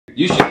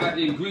You should have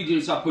the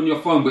ingredients up on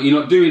your phone, but you're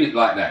not doing it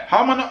like that.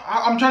 How am I not?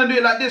 I'm trying to do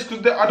it like this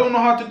because I don't know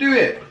how to do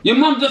it. Your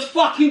mum just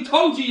fucking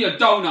told you, you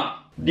donut.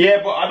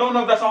 Yeah, but I don't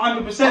know if that's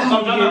 100%. So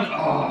I'm trying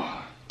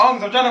to...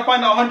 Unks, I'm trying to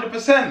find out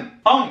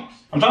 100%. Unks,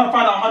 I'm trying to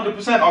find out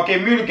 100%.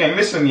 Okay, Mule Gang,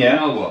 listen, yeah?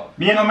 You know what?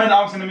 Me and my man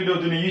Unks in the middle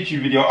of doing a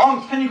YouTube video.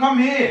 Unks, can you come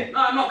here? No,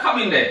 I'm not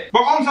coming there.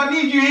 But Unks, I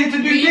need you here to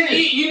do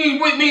this. You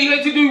need with me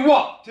here to do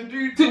what? To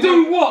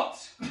do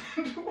what?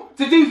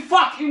 To do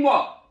fucking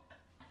what?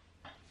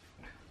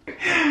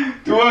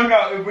 To work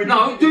out with...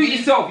 No, do it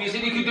yourself. You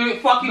said you could do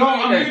it fucking. No,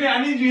 I'm doing it.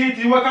 I need you here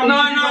to work out. No,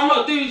 I'm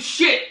not doing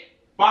shit.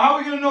 But how are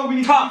we gonna know we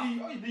need to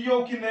the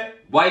yolk in there?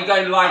 Why are you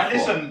going live for?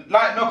 Listen,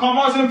 like, no, come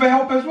asking them for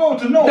help as well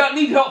to know. You don't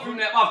need help from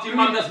them after your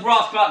mum just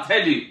rascal out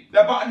tell you.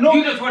 Yeah, but no,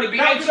 you just want to be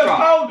extra.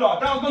 That was the powder.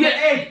 That was not the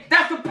egg.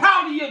 That's the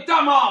powder, you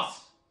dumbass.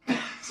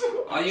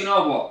 Oh, you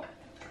know what?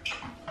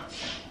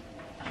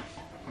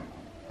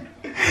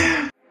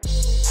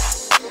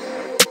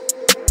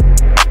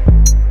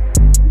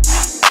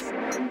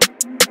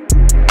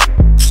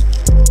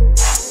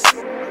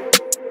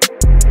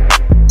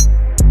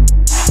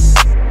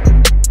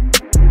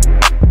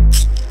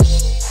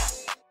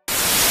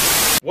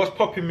 What's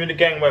poppin' with the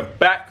gang? We're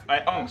back.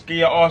 Alright, Unks, get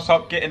your ass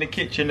up, get in the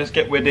kitchen, let's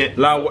get with it.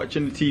 Loud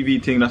watching the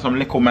TV thing, that's some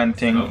little man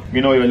thing. No.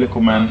 We know you're a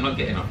little man. I'm not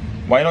getting up.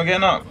 Why you not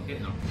getting up? I'm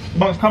getting up.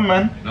 Unks, come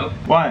man. No.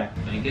 Why?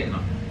 I ain't getting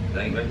up. I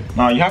ain't ready.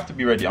 Nah, you have to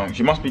be ready, Unks.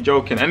 You must be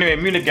joking. Anyway,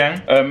 Mule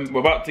Gang, we're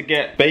about to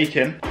get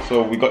bacon.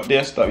 So we got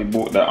this that we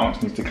bought that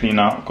Unks needs to clean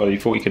out because he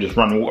thought he could just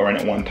run water in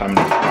it one time.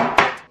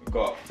 We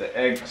got the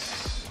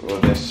eggs. Or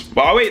this.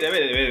 But wait.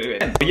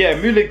 But yeah,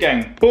 Mule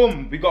Gang,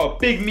 boom, we got a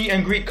big meet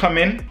and greet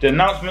coming. The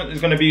announcement is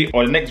gonna be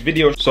on the next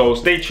video, so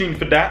stay tuned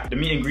for that. The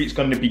meet and greet's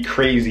gonna be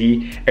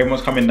crazy.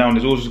 Everyone's coming down.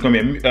 There's also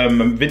gonna be a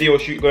video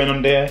shoot going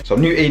on there.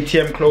 Some new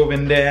ATM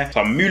clothing there.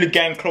 Some Mule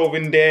Gang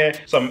clothing there.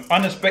 Some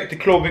unexpected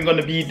clothing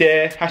gonna be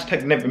there.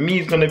 Hashtag never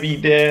me's gonna be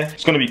there.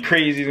 It's gonna be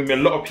crazy. There's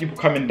gonna be a lot of people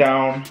coming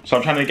down. So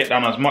I'm trying to get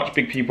down as much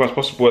big people as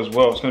possible as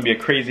well. It's gonna be a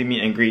crazy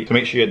meet and greet. So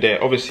make sure you're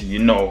there. Obviously, you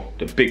know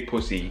the big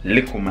pussy,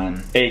 little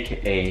man,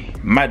 aka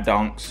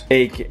Madunck's,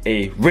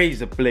 aka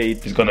Razor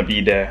Blade, is gonna be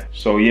there.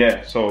 So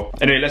yeah, so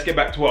anyway, let's get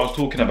back to what I was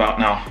talking about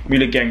now.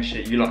 Mule Gang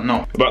shit, you lot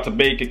know. We're about to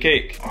bake a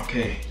cake.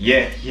 Okay,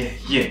 yeah.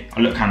 I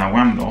look kinda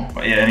wham though,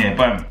 but yeah,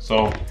 bam.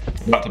 So,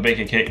 we're about to bake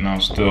a cake now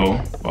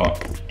still,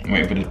 but I'm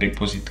waiting for this big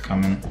pussy to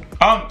come in.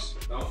 Unks!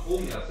 Don't call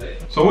me, I say.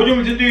 So what do you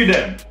want me to do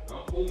then?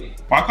 Don't call me.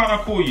 Why can't I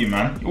call you,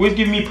 man? You always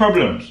give me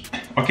problems.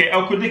 Okay,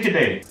 El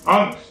Kudikade.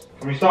 Unks!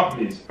 Can we start,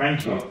 please?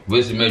 Thank you.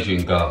 Where's the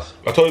measuring glass?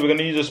 I told you we're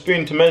gonna use a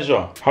spoon to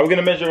measure. How are we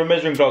gonna measure a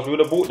measuring glass? We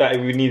would have bought that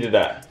if we needed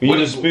that. We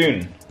use a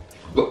spoon.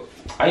 But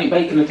I ain't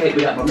baking a cake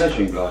without my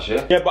measuring glass,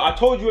 yeah? Yeah, but I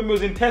told you when we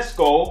was in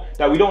Tesco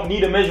that we don't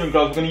need a measuring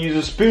glass. We're gonna use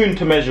a spoon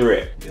to measure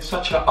it. You're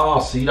such an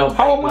arse, so you don't.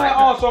 How am I an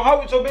arse?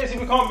 So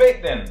basically we can't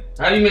bake then?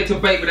 How are you meant to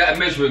bake without a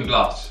measuring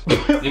glass?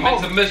 You're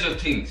meant to measure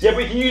things. Yeah,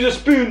 but you can use a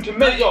spoon to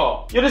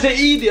measure. You're just an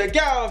idiot.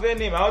 Get out of here,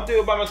 man. I'll do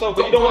it by myself,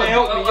 but you don't want to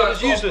help me. You're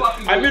just useless.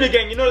 I'm really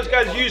getting, you know this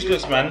guy's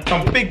useless, man.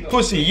 Some big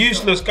pussy,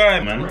 useless guy,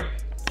 man.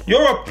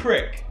 You're a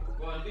prick.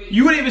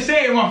 You wouldn't even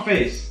say it in my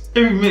face.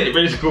 Every minute,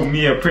 ready to call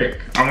me a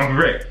prick. I'm a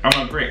prick.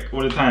 I'm a prick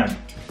all the time.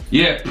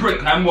 Yeah,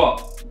 prick, and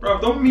what?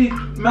 Bro, don't me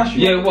mash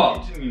you. Yeah,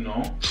 what? You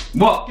know.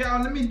 What? Get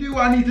on, let me do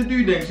what I need to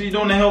do then, so you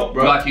don't want to help,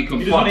 bro. Like you can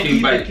just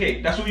fucking bake. The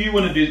cake. That's what you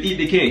want to do, is eat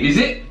the cake. Is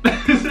it?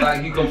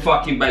 Like you can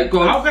fucking bake.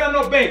 Go on. How can I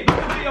not bake?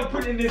 I'm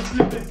putting this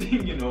stupid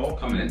thing, you know.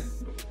 Come in.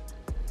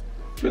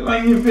 Put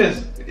like in your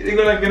fist. You're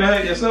gonna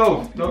hurt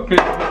yourself. Don't click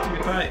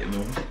too tight, you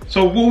know.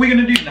 So what are we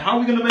gonna do then? How are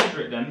we gonna measure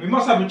it then? We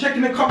must have,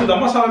 checking the cupboard, I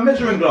must have a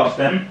measuring glass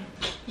then.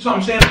 That's what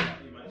I'm saying, man.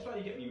 That's why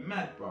you get me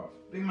mad, bro.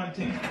 Big man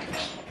thing.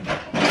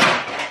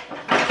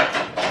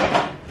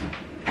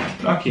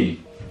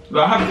 Lucky.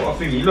 Look, I have got a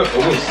thingy. Look, a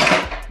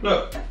whisk.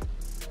 Look.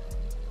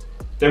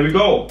 There we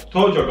go.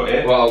 Told you I got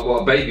it. Well,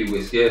 what a baby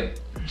whisk, yeah.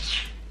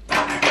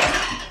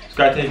 This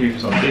guy taking me for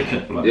some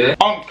dickhead, blood. Yeah.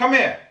 Come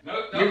here. No,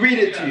 let me read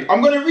it to you.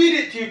 I'm gonna read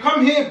it to you.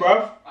 Come here,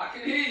 bruv. I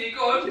can hear you.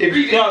 Go on.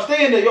 Yo,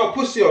 stay in there. You're a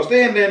pussy.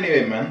 Stay in there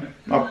anyway, man.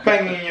 I'll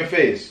bang you in your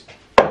face.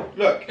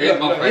 Look. Here's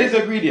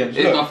the ingredients.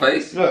 Here's my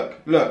face.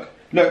 Look.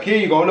 Here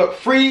you go. Look.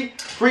 Three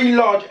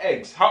large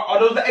eggs. Are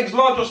those the eggs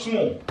large or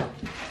small?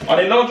 Are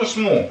they large or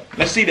small?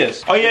 Let's see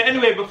this. Oh yeah,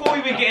 anyway, before we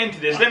even get into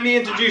this, let me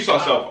introduce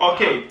ourselves.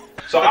 Okay,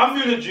 so I'm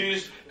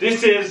MULARJUICE.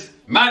 This is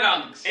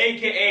Madunck's,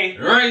 aka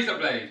Razor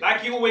Blade.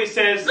 Like he always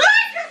says. Like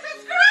and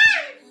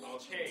subscribe!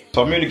 Okay.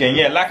 So I'm Mule Gang.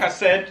 Yeah, like I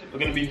said, we're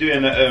gonna be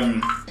doing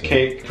a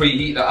cake.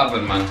 Preheat the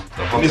oven, man.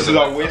 This is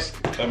our whisk.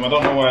 I don't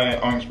know why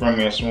Unks brought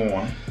me a small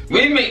one.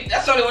 Wait, mate,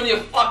 that's only one you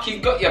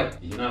fucking got,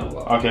 you know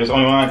what? Okay, it's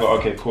only one I got.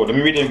 Okay, cool. Let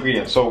me read the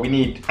ingredients. So we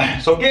need.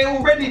 So get it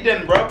all ready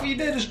then, bro. What are you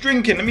there just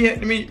drinking? Let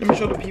me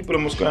show the people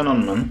what's going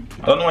on, man.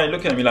 I don't know why you're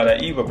looking at me like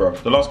that either, bro.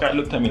 The last guy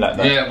looked at me like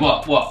that. Yeah,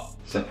 what?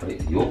 Separate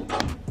the yolk.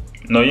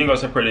 No, you ain't gotta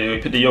separate it.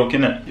 You put the yolk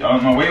in it.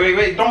 No,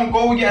 wait. Don't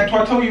go yet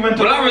until I tell you when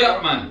to. Well, hurry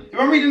up, man. If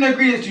I'm reading the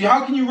ingredients to you,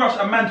 how can you rush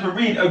a man to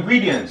read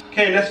ingredients?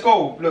 Okay, let's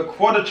go. Look,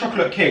 for the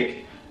chocolate cake.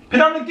 Put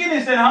on the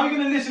Guinness then. How are you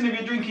gonna listen if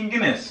you're drinking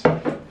Guinness?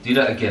 Do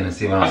that again and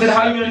see when I said,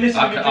 how are you gonna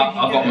listen if you're drinking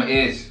Guinness? I've got my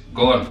ears.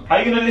 Go on. How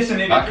are you gonna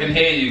listen if I can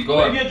hear you, go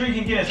on. If you're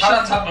drinking Guinness,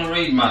 shut up and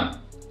read, man.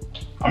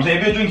 I'm saying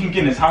if you're drinking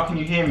Guinness, how can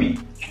you hear me?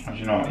 Actually,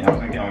 you know what, yeah, I'm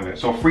gonna get on with it.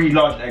 So 3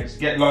 large eggs,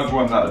 get large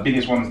ones out, the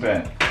biggest ones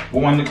there.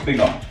 What one looks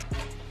bigger?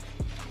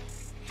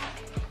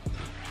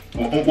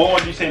 What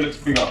one do you say looks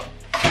bigger?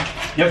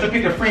 You have to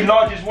pick the 3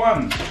 largest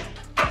ones. Do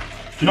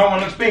you know what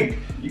one looks big?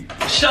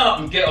 Shut up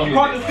and get on with it. You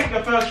can't just pick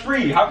the first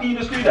 3. How can you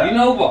just do that? You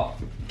know what?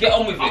 Get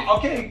on with it.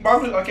 Okay,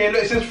 okay,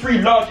 look, it says 3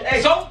 large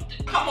eggs. So,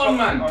 come on,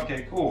 man.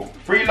 Okay, cool.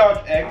 3 large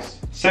eggs,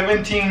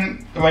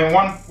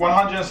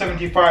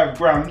 175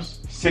 grams,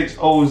 6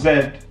 OZ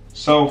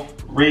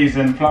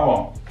self-raising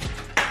flour.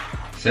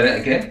 Say that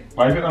again.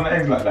 Why have you done the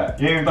eggs like that?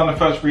 You ain't even done the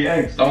first 3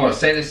 eggs. Don't worry,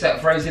 say the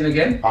set phrasing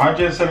again.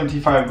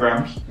 175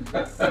 grams.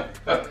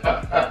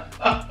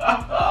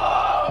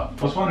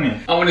 What's funny?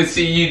 I want to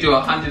see you do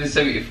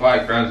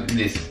 175 grams with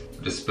this,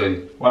 with the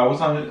spoon. Wow,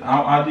 what's on it?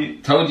 How do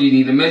you? Told you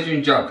need a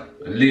measuring jug.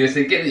 And Leo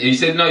said, get it. You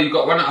said, no, you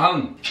got one at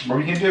home. Bro,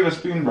 you can do it with a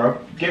spoon, bro.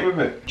 Get with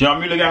it. Do you know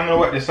what I'm gonna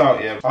work this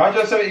out, yeah?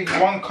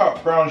 171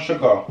 cup brown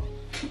sugar.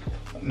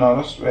 No,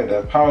 that's, wait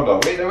there, powder.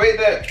 Wait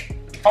there.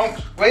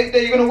 Unks, wait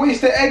there, you're gonna waste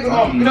the egg,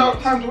 Unks. You don't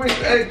have time to waste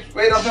the eggs.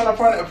 Wait, I'm trying to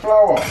find the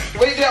flour.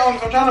 Wait there,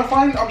 Unks, I'm trying to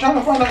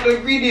find out the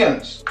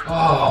ingredients.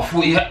 Oh, I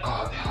thought you had...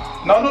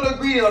 Oh. No, not the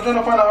ingredients, I'm trying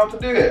to find out how to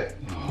do it.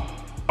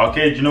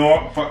 Okay, do you know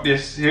what? Fuck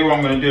this. Here's what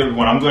I'm gonna do,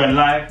 everyone. I'm going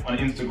live on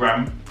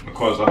Instagram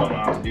because I don't know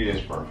how to do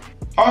this, bro.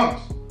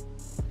 Unks!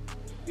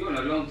 You're on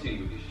a long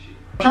thing with this shit.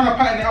 I'm trying to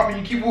pattern it up and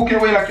you keep walking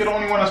away like you're the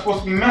only one that's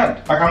supposed to be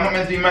mad. Like I'm not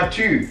meant to be mad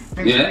too.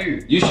 Yeah?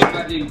 You should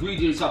have the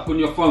ingredients up on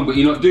your phone, but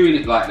you're not doing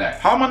it like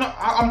that. How am I not?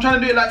 I'm trying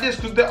to do it like this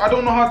because I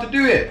don't know how to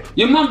do it.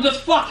 Your mum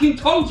just fucking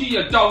told you,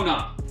 you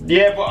donut.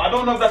 Yeah, but I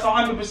don't know if that's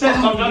 100%. So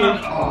I'm trying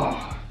to...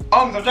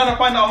 Unks, I'm trying to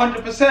find out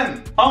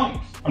 100%. Unks,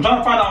 I'm trying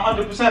to find out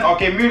 100%.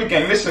 Okay, Mula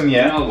Gang, listen,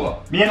 yeah? You know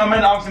what? Me and my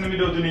man Unks in the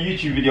middle of doing a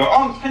YouTube video.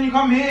 Unks, can you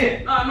come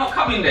here? No, I'm not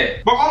coming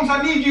there. But Unks,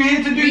 I need you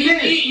here to do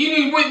this. You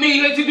need with me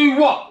here to do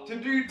what? To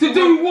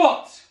do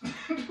what?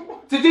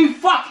 To do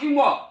fucking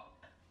what?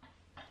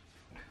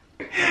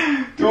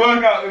 To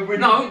work out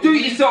with... No, do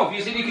it yourself.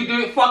 You said you could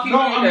do it fucking. No,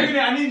 I'm doing it.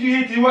 I need you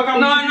here to work out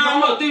No,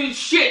 I'm not doing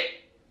shit.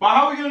 But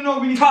how are we gonna know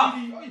we need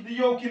to the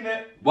yolk in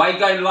there? Why are you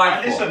going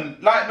live for? Listen,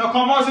 like, no,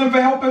 come asking them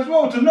for help as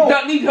well to know. You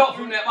don't need help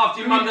from them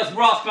after your mum just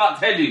rascal out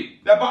tell you.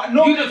 Yeah, but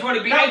no, you just want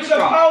to be extra. That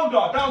was the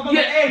powder, that was not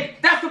the egg.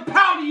 That's the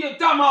powder, you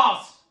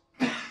dumbass.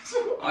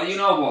 Oh, you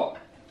know what?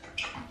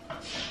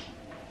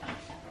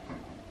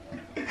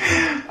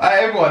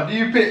 Everyone, do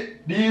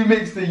you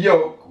mix the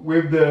yolk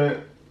with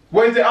the,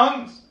 what is it,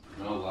 Unks?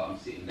 You know what, I'm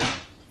sitting down.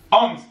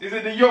 Unks, is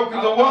it the yolk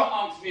with the what?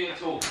 Don't unks me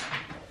at all.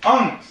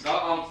 Unks.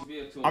 Don't unks me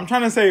at all. I'm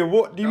trying to say,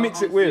 what do you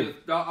mix it with?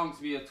 Don't unks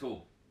me at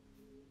all.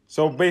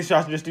 So basically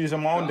I should just do this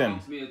on my own then?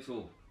 Don't unks me at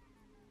all.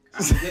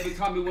 Every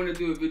time we want to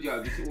do a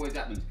video, this always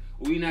happens.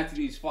 All you have to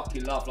do is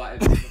fucking laugh like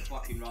everyone's a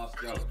fucking last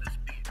joke.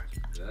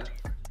 Yeah?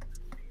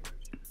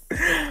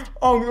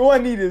 Oh, all I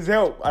need is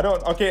help. I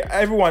don't, okay,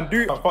 everyone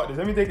do, oh, fuck this,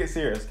 let me take it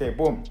serious. Okay,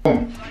 boom.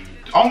 Boom.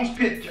 Unks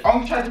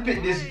tried to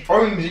put this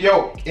orange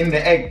yolk in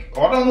the egg.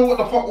 Oh, I don't know what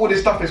the fuck all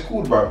this stuff is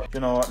called, bro. You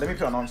know what, let me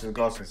put on Unks'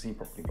 glass and see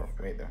properly, bro.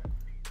 Wait there.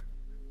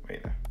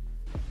 Wait there.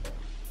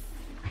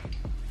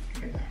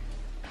 Wait there.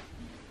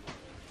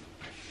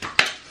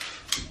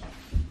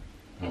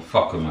 Oh,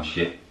 fuck with my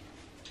shit.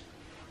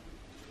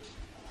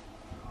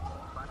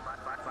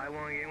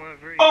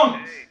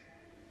 Unks!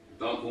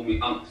 Don't call me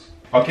Unks.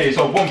 Okay,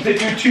 so boom, do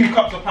 2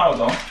 cups of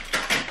powder.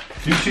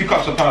 Do 2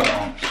 cups of powder,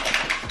 Unks.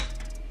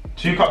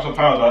 2 cups of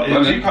powder.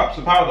 Is it 2 cups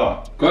of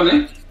powder? Go on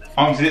then.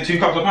 Unks, is it 2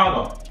 cups of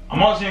powder?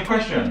 I'm answering your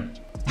question.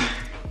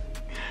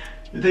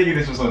 You're taking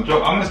this for some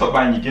joke. I'm gonna stop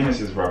buying you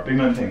Guinnesses, bro. Big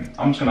man thing.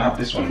 I'm just gonna have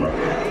this one, bro.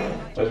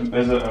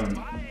 There's a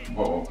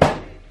bottle.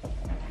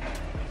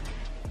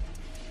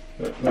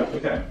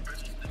 Look at him.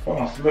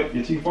 Fast. Look,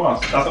 you're too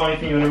fast. That's the only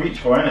thing you're gonna reach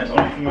for, isn't it? It's the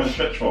only thing you're gonna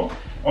stretch for.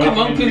 Come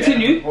on,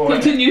 continue.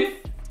 Continue.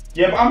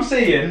 Yeah, but I'm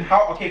saying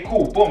how. Okay,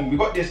 cool. Boom, we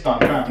got this done.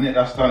 Bam,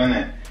 that's done,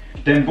 innit?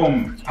 Then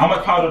boom. How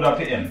much powder did I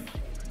put in?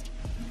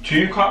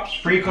 2 cups,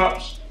 3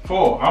 cups,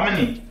 4. How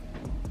many?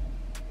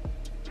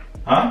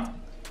 Huh?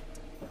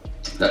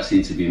 That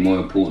seems to be more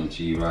important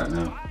to you right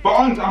now. But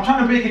I'm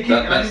trying to bake a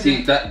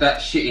cake.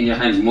 That shit in your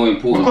hands is more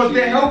important because to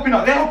they're you. helping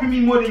us. They're helping me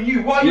more than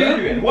you. What are you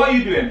doing? What are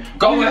you doing?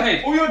 Go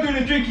ahead. All you're doing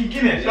is drinking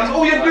Guinness. That's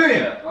all you're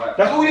doing.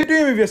 That's all you're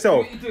doing with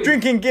yourself.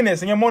 Drinking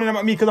Guinness and you're moaning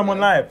about me because I'm on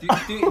live. Do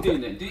what you're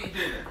doing then. Do what you're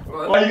doing then.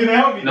 Right. Are you gonna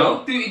help me?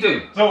 No, do what you're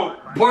doing. So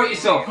pour it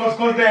yourself.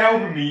 Because they're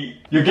helping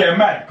me, you're getting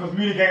mad. Because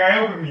Mula Gang are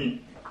helping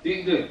me. Do what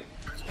you're doing.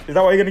 Is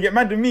that why you're gonna get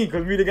mad with me?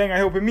 Because Mula Gang are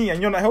helping me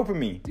and you're not helping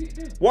me.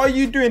 What are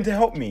you doing to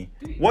help me?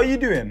 What are you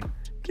doing?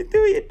 Do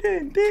what you're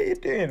doing. Do what you're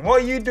doing.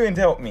 What are you doing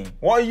to help me?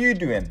 What are you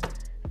doing?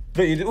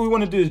 Look, all you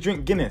want to do is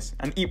drink Guinness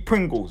and eat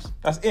Pringles.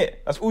 That's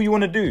it. That's all you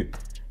want to do.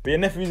 But your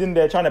nephew's in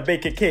there trying to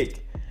bake a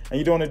cake and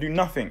you don't want to do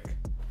nothing.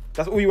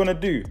 That's all you want to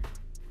do.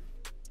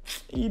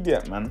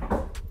 Idiot, man.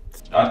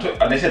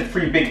 They said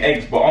 3 big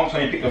eggs, but Unks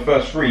only picked the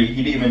first 3.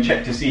 He didn't even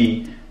check to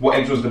see what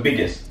eggs was the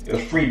biggest. It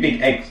was 3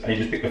 big eggs and he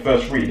just picked the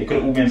first 3. They could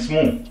have all been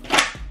small.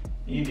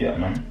 Idiot,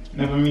 man.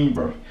 Never me,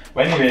 bro.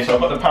 But anyway, so I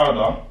got the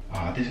powder.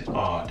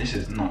 This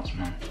is nuts,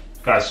 man.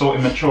 Guy's so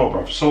immature,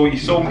 bro.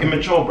 He's so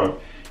immature, bro.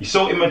 He's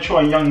so immature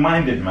and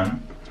young-minded,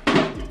 man.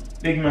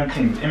 Big man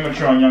things,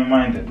 immature and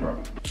young-minded,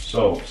 bro.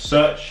 So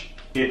search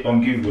it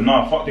on Google.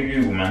 Nah, fuck the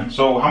Google, man.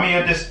 So how many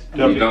of this?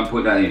 You don't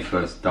put that in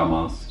first,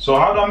 dumbass. So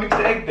how do I mix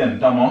the egg then,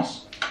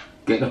 dumbass?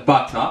 Get the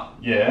butter.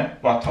 Yeah,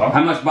 butter.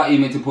 How much butter you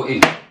meant to put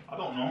in? I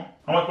don't know.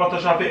 How much butter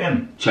should I put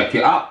in? Check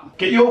it up.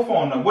 Get your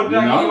phone then. What did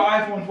I get your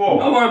iPhone for?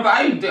 Don't worry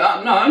about it. No,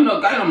 I'm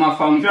not going on my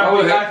phone. You think I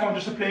got your iPhone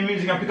just to play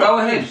music and pick up? Go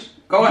ahead.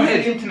 Go ahead.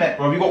 Use the internet,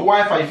 bro. You got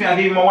Wi-Fi. You think I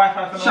gave you my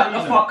Wi-Fi for no Shut the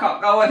fuck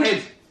up. Go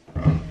ahead.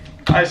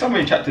 Alright,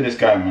 somebody chat to this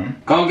guy,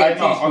 man. Go and get a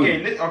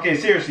teaspoon. Okay,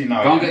 seriously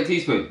now. Go and get a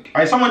teaspoon.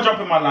 Alright, someone jump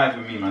in my life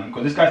with me, man.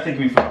 Because this guy's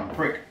taking me for some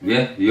prick.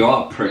 Yeah, you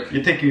are a prick.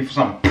 You're taking me for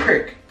some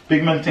prick.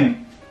 Big man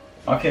thing.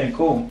 Okay,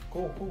 cool.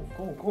 Go.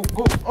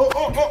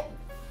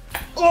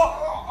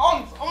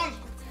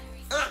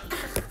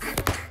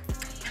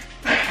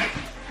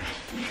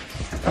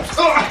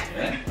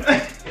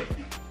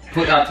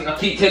 Put that, I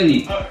keep telling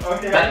you.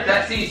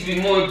 That seems to be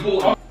more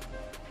important.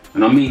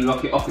 And I mean,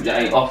 lock it off because it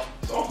ain't off.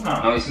 It's off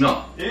now. No, it's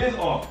not. It is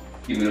off.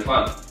 Give me the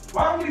phone.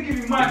 Why would you give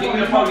me my phone? Give me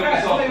the phone if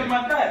it's off.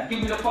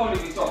 Give me the phone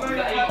if it's off. You're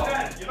not even my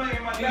dad. You're not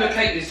even my You can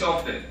take this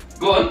off then.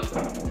 Go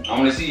on. I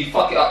want to see you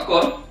fuck it up. Go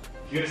on.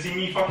 You're gonna see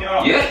me fuck it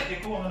up? Yeah. Okay,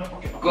 cool, I'm gonna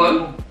fuck it up. Go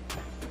on.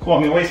 Cool,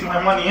 I'm gonna waste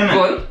my money, innit?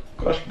 Go on.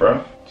 Gosh,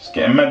 bro. Just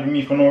getting mad with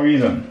me for no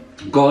reason.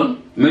 Go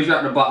on. Measure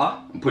out the butter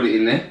and put it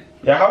in there.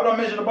 Yeah, how do I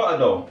measure the butter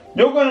though?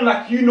 You're going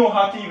like you know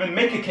how to even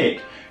make a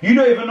cake. You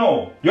don't even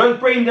know. You're as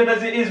brain dead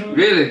as it is.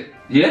 Really?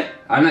 Yeah?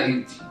 I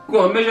know.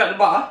 Go on, measure out the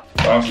butter.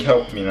 Oh, she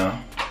helped me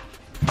now.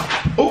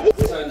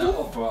 Turn that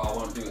off, bro. I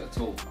won't do it at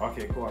all.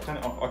 Okay, cool. I'll turn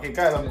it off. Okay,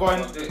 guys, I'm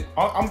going.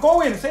 I'm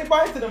going. Say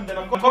bye to them then.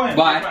 I'm going.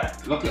 Bye.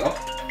 Lock it off.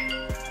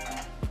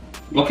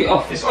 Lock it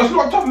off. It's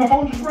locked off. My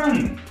phone just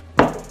rang.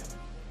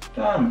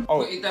 Damn.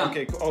 Oh, put it down.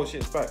 Okay, cool. Oh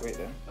shit, it's back. Wait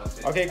then. That's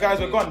it. Okay, guys,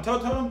 we're gone. Tell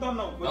them done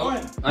now. We're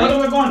going. No, No,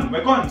 we're gone.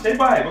 We're gone. Say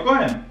bye. We're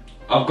going.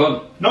 I've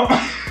gone. No.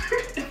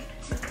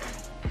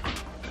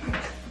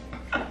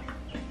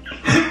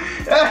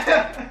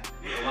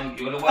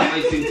 You're the one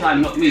wasting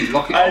time, not me.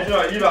 Lock it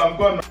off. You know, I'm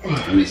gone.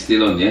 And it's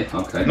still on, yeah?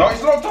 Okay. No,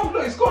 it's locked off.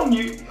 Look, it's gone.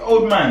 You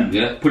old man.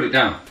 Yeah, put it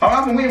down.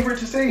 I've been waiting for it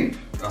to save.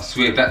 I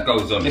swear that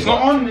goes on. It's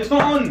not on. It's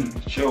not on.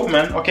 Chill,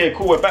 man. Okay,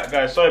 cool. We're back,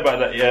 guys. Sorry about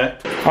that. Yeah.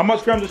 How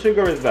much grams of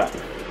sugar is that?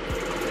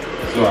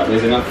 It's alright.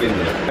 There's enough in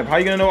there. How are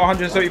you gonna know what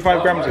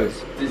 175 grams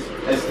is? This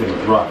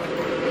estimate, right.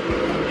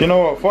 You know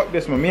what? Fuck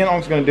this, man. Me and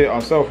Unc's gonna do it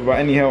ourselves without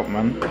any help,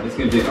 man. Let's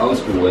gonna do it old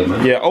school way,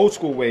 man. Yeah, old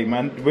school way,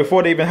 man.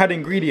 Before they even had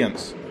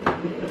ingredients.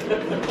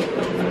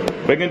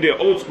 We're gonna do it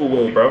old school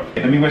way, bro.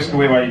 Let me whisk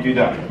away while you do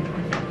that.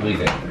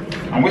 Leave it.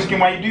 I'm whisking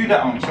while you do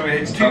that, Unc. So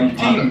it's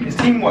it's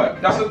teamwork.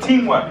 That's a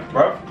teamwork,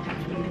 bro.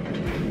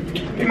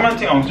 Big man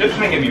thing, Unc. Just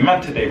gonna get me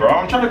mad today, bro.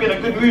 I'm trying to be in a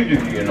good mood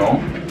with you, you know.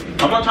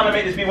 I'm not trying to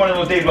make this be one of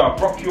those days where I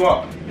brock you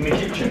up in the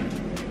kitchen.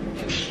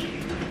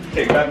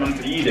 Take bad man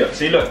for the idiot.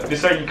 See, look,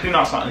 this is how you clean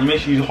out something.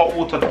 Make sure you use hot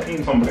water to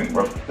clean something,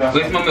 bro.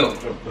 Where's my milk?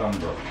 Done,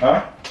 bro.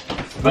 Huh?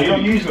 No, you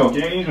don't use milk.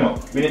 You don't use milk.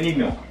 We don't need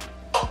milk.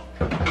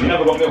 We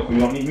never got milk. We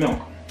don't need milk.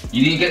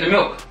 You didn't get the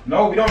milk?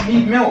 No, we don't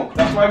need milk.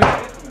 That's why we don't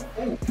get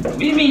the milk. What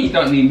do you mean you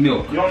don't need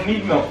milk? You don't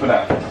need milk for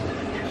that.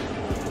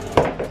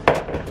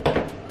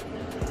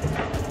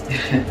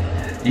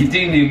 You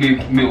do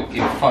need milk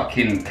in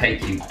fucking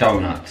cake, you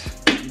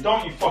donuts. You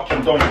don't, you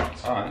fucking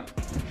donuts. Alright.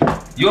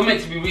 You're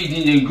meant to be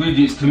reading the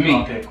ingredients to me.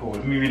 Okay, cool.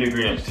 Let me read the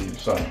ingredients to you.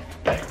 Sorry.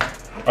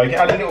 Oh, you can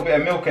add a little bit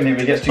of milk in here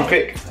if it gets too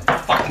thick. I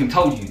fucking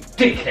told you,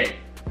 dickhead.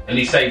 And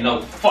he say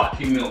no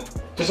fucking milk.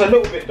 Just a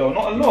little bit though,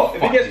 not a lot.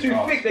 If it gets too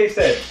thick, they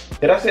said.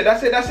 Yeah, that's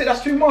it,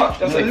 that's too much.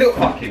 That's a little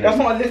fucking. That's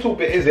not a little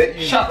bit, is it?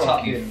 Shut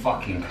up, you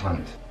fucking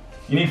cunt.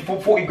 You need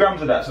 40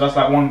 grams of that, so that's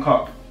like 1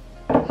 cup.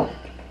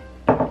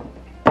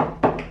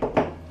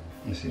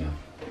 That's enough.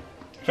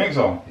 Think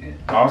so? Yeah.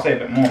 I'll say a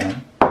bit more,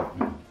 man.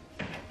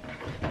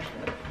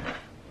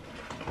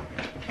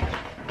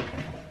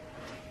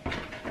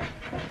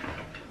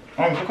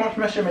 Look how much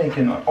mess you're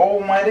making. Oh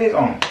my days,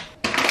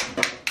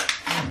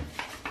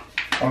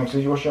 so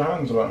you wash your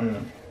hands or like,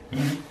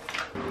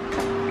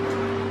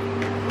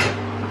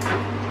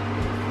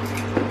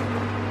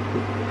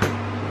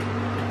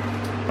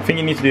 I think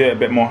you need to do it a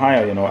bit more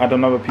higher, you know. Add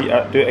another piece,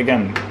 do it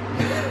again.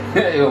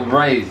 It'll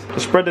raise.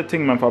 Just spread the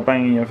thing, man, for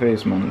banging in your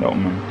face, man, little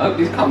man. I hope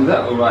this comes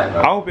out alright,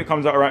 bro. I hope it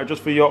comes out alright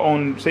just for your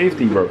own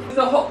safety, bro. It's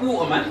the hot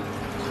water, man.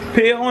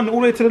 Put it on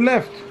all the way to the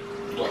left.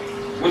 What?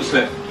 Which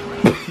left?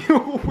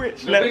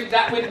 Which left?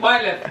 That with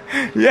my left.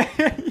 Yeah.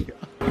 You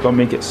gotta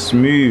make it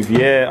smooth,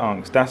 yeah,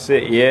 Unks. That's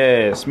it,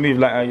 yeah. Smooth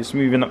like how you're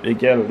smoothing up your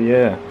girl,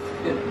 yeah.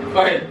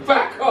 Alright,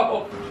 back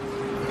off.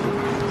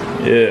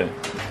 Yeah.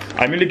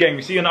 Alright, Mila gang,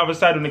 we see you on the other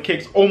side when the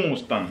cake's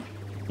almost done.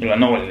 You gotta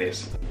know what it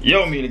is.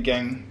 Yo, Mila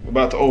gang, we're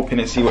about to open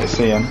it, see what it's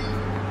saying.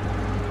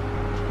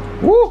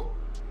 Woo!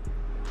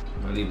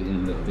 I'll leave it in a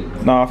little bit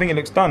more. No, I think it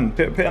looks done.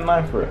 Put a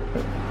knife for it.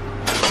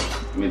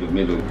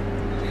 Middle.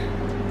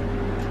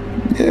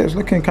 Yeah, it's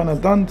looking kind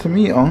of done to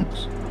me,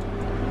 Unks.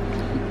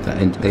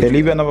 Okay,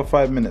 leave it another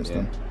 5 minutes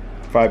then.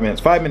 5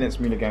 minutes. 5 minutes,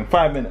 Mula Gang.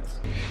 5 minutes.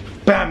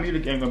 Bam, Mula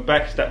Gang. We're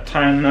back. It's that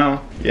time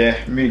now. Yeah,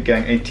 Mula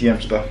Gang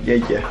ATM stuff.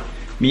 Yeah.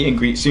 Meet and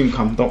greet soon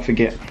come. Don't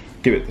forget.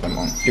 Give it to them,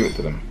 man. Give it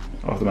to them.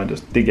 After man,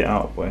 just dig it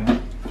out, boy.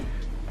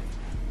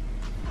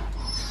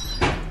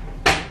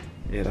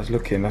 Yeah, that's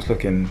looking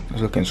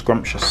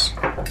scrumptious.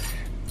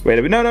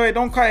 Wait, no, wait,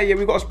 don't cut it yet.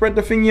 We gotta spread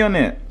the thingy on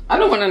it. I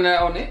don't want to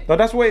know on it. No,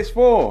 that's what it's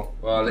for.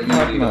 Well, I'll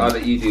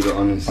let you do the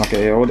honors.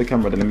 Okay, hold the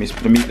camera then.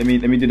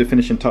 Let me do the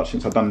finishing touch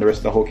since I've done the rest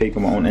of the whole cake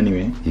on my own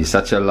anyway. You're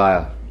such a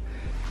liar.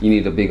 You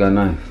need a bigger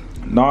knife.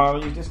 No,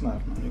 I'll use this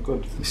knife, man. You're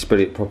good. You spread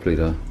it properly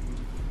though.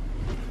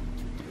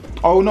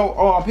 Oh no!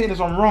 Oh, I'm putting this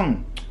on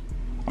wrong.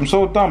 I'm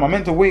so dumb. I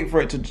meant to wait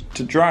for it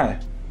to dry.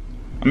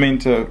 I mean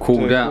to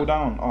cool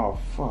down. Oh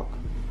fuck.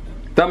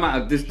 Don't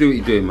matter. Just do what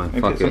you're doing, man.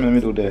 Okay, Fuck it. in the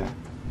middle there.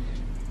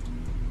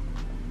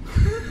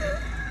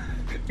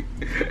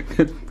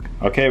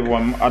 Okay,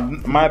 everyone.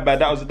 My bad.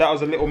 That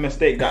was a little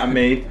mistake that I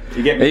made.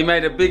 You get me? He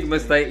made a big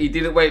mistake. He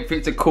didn't wait for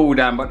it to cool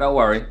down, but don't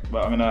worry.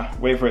 But I'm gonna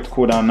wait for it to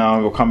cool down now.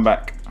 We'll come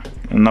back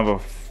in another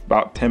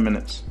about 10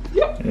 minutes.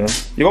 Yep. Yeah.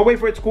 You gotta wait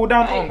for it to cool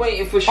down. I ain't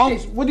waiting for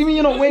shit. What do you mean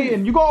you're not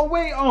waiting? You gotta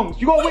wait, Unks.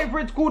 You gotta wait for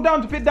it to cool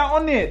down to put that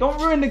on it.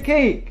 Don't ruin the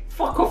cake.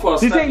 Fuck off, or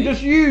this ain't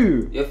just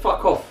you. Yeah,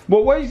 fuck off.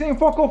 But what are you saying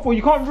fuck off for?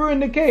 You can't ruin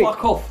the cake.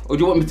 Fuck off. Or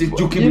do you want me to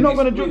juke you? You're not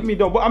gonna juke me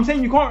though. But I'm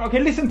saying you can't. Okay,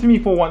 listen to me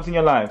for once in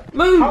your life.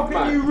 Move, how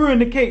can you ruin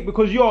the cake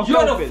because you're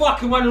selfish? You're the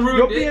fucking one who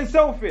ruined it. You're being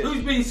selfish.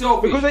 Who's being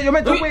selfish? Because you're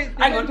meant to wait.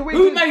 Hang on.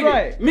 Who made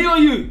it? Me or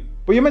you?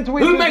 But you're meant to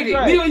wait for it to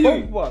dry. Who made it? Me or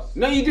you? Both of us.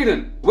 No, you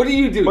didn't. What did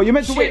you do? But you're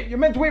meant to wait. You're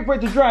meant to wait for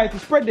it to dry to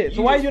spread it.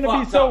 So why are you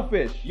gonna be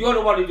selfish? You're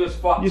the one who just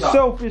fucked up. You're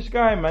selfish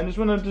guy, man. Just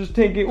wanna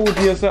take it all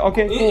to yourself.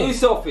 Okay, cool. You're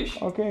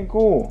selfish. Okay,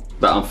 cool.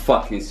 But I'm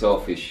fucking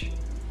selfish.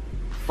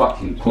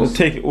 Fucking pussy.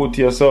 Take it all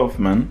to yourself,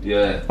 man.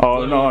 Yeah.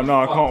 Oh no,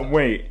 I can't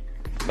wait.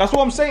 That's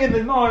what I'm saying.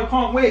 No, I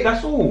can't wait.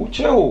 That's all.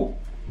 Chill.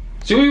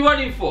 So what are you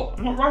running for?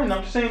 I'm not running.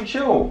 I'm just saying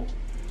chill.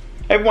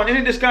 Everyone, any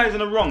of this guy's in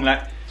the wrong.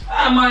 Like,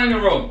 am I in the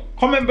wrong?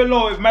 Comment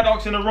below if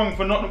Maddox in the wrong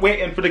for not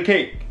waiting for the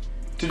cake.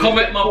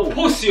 Comment my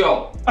pussy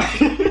hole.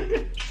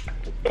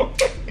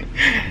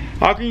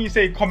 How can you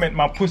say comment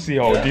my pussy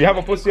hole? Do you have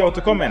a pussy hole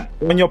to comment?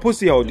 On your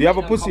pussy hole, do you have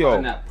a pussy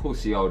hole? That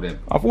pussy hole then.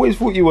 I've always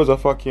thought you was a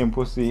fucking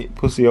pussy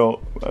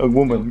hole, a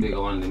woman. Bigger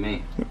one than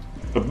me.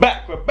 We're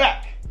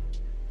back.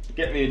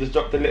 Get me, just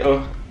dropped a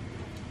little,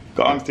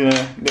 got Unks in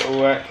a little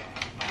work.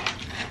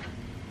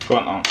 Go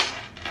on, Unks.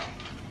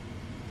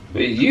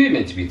 But you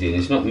meant to be doing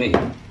this, not me.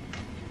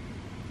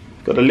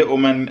 Got a little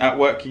man at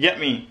work, you get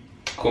me?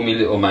 Call me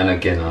little man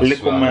again, I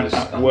little swear. Man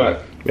at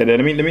work. Wait, let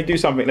me do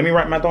something. Let me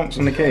write my donks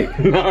on the cake.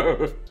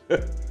 No.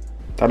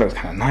 That looks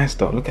kind of nice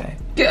though, look at it.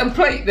 Get a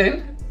plate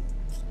then.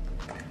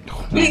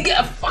 Oh, we get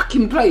a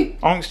fucking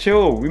plate. Unks,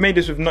 chill. We made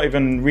this with not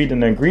even reading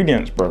the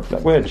ingredients, bro.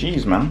 Like, we're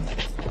G's, man.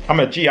 I'm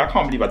a G. I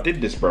can't believe I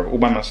did this, bro. All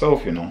by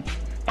myself, you know.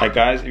 Alright,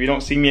 guys, if you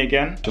don't see me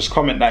again, just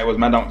comment that it was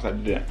Mad Unks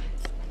that did it.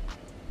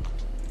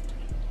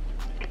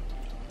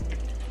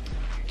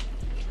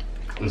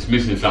 It's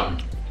missing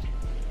something.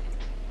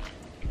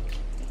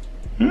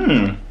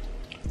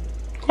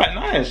 Quite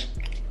nice.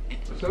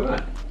 That's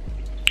alright.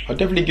 I'll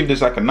definitely give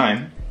this like a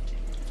 9.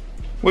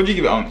 What'd you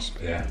give it, Unks?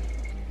 Yeah.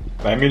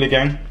 Right, Mula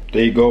Gang.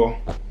 There you go.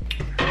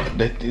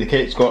 The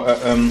cake's got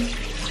a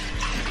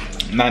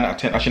 9 out of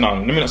 10. Actually, no,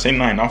 let me not say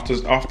 9.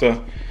 After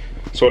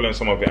swallowing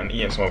some of it and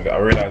eating some of it, I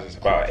realised it's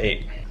about an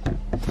 8.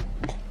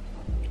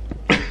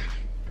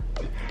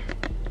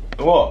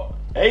 What?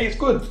 8 is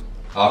good.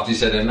 After you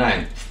said a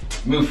 9,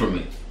 move from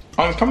me.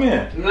 Unks, come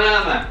here.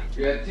 Nah, man.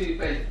 You're a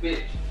two-faced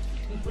bitch.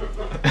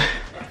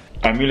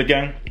 Alright, Mula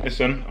Gang,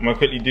 listen, I'm gonna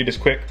quickly do this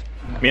quick.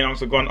 Me and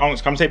Unks are going.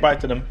 Unks, come say bye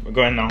to them. We're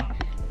going now.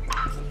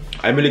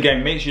 Alright, Mula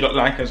Gang, make sure you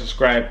like and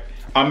subscribe.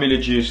 I'm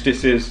MULARJUICE,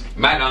 this is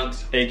Mad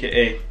Unks,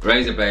 aka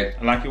Razorblade.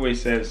 And like it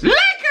always says, like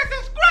and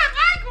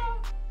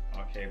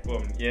subscribe, okay,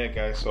 boom. Yeah,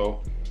 guys,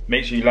 so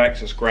make sure you like,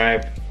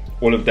 subscribe,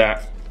 all of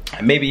that.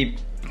 And maybe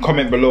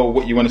comment below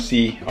what you want to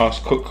see us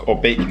cook or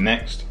bake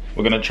next.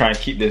 We're gonna try and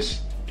keep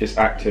this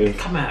active.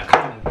 Come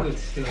on, good.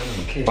 Still on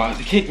the cake. But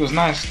the cake was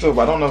nice still,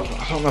 but I don't know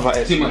if I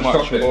ate too much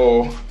chocolate.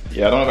 or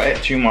yeah, I don't know if I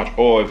ate too much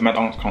or if Mad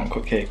Unks can't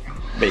cook cake,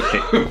 bake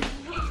cake.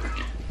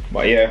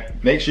 But yeah,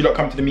 make sure you lot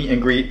come to the meet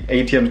and greet.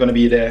 ATM's gonna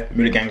be there,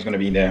 Mula Gang's gonna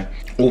be there,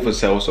 all for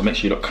sale. So make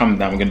sure you lot come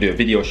down. We're gonna do a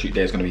video shoot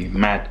there. It's gonna be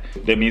mad.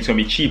 That means it's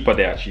gonna be cheaper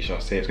there. Actually, should I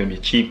say it's gonna be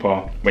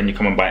cheaper when you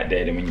come and buy it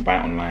there than when you buy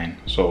it online.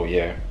 So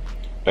yeah,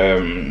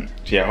 so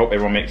yeah, I hope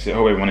everyone makes it.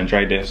 Hope everyone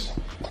enjoyed this.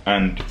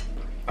 And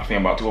I think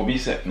I'm about to go be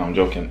set. No, I'm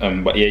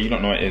joking. But yeah, you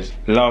don't know what it is.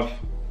 Love,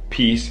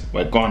 peace.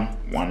 We're gone.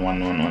 One.